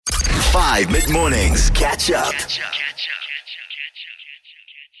5 Mid-Mornings Catch Up.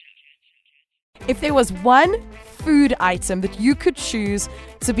 If there was one food item that you could choose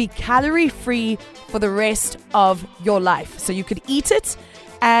to be calorie-free for the rest of your life, so you could eat it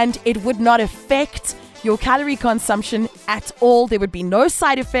and it would not affect your calorie consumption at all. There would be no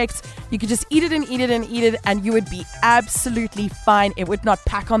side effects. You could just eat it and eat it and eat it and you would be absolutely fine. It would not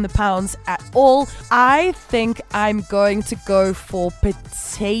pack on the pounds at all. I think I'm going to go for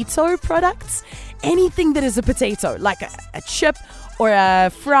potato products. Anything that is a potato, like a chip or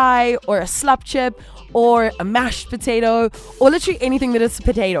a fry or a slop chip or a mashed potato or literally anything that is a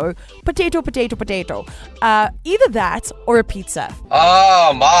potato. Potato. Either that or a pizza.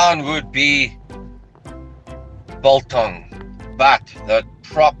 Mine would be biltong, but the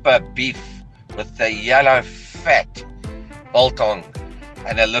proper beef with the yellow fat biltong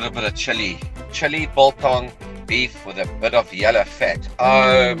and a little bit of chili biltong beef with a bit of yellow fat.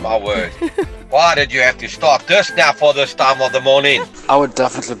 Oh my word. Why did you have to start this now for this time of the morning? I would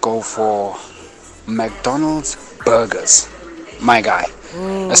definitely go for McDonald's burgers, my guy.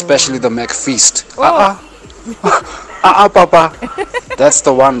 Especially the McFeast. Papa. That's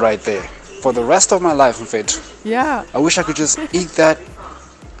the one right there. For the rest of my life, in fact. Yeah. I wish I could just eat that.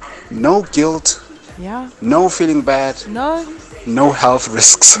 No guilt. Yeah. No feeling bad. No health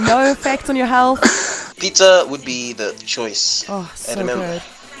risks. No effect on your health. Pizza would be the choice. Oh, so remember, good.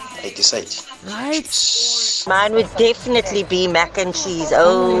 I decide. Right. Mine would definitely be mac and cheese.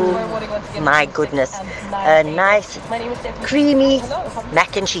 Oh my goodness. A nice, creamy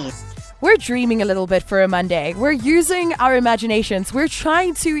mac and cheese. We're dreaming a little bit for a Monday. We're using our imaginations. We're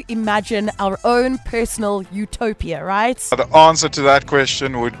trying to imagine our own personal utopia, right? The answer to that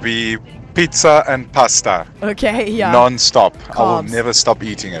question would be pizza and pasta. Okay, yeah. Non-stop. I will Carbs. never stop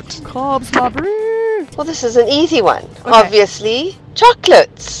eating it. Carbs, Barbara. Well, this is an easy one. Obviously,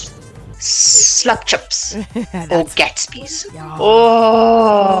 chocolates. Slug chips or Gatsby's. Yeah.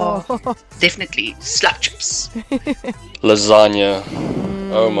 Oh, definitely slug chips. Lasagna.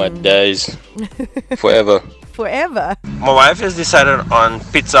 Oh my days. Forever. My wife has decided on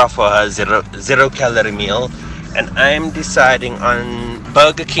pizza for her zero calorie meal, and I'm deciding on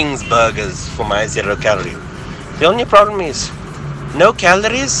Burger King's burgers for my 0 calorie. The only problem is no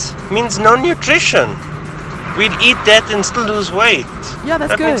calories means no nutrition. We'd eat that and still lose weight. Yeah, that's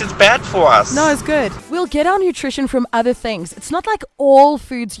that good. That means it's bad for us. No, it's good. We'll get our nutrition from other things. It's not like all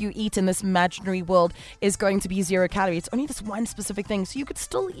foods you eat in this imaginary world is going to be 0 calorie. It's only this one specific thing. So you could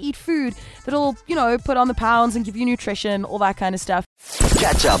still eat food that'll, put on the pounds and give you nutrition, all that kind of stuff.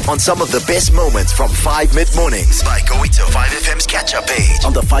 Catch up on some of the best moments from 5 Mid-Mornings by going to 5FM's catch-up page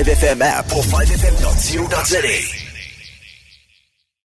on the 5FM app or 5FM.co.za.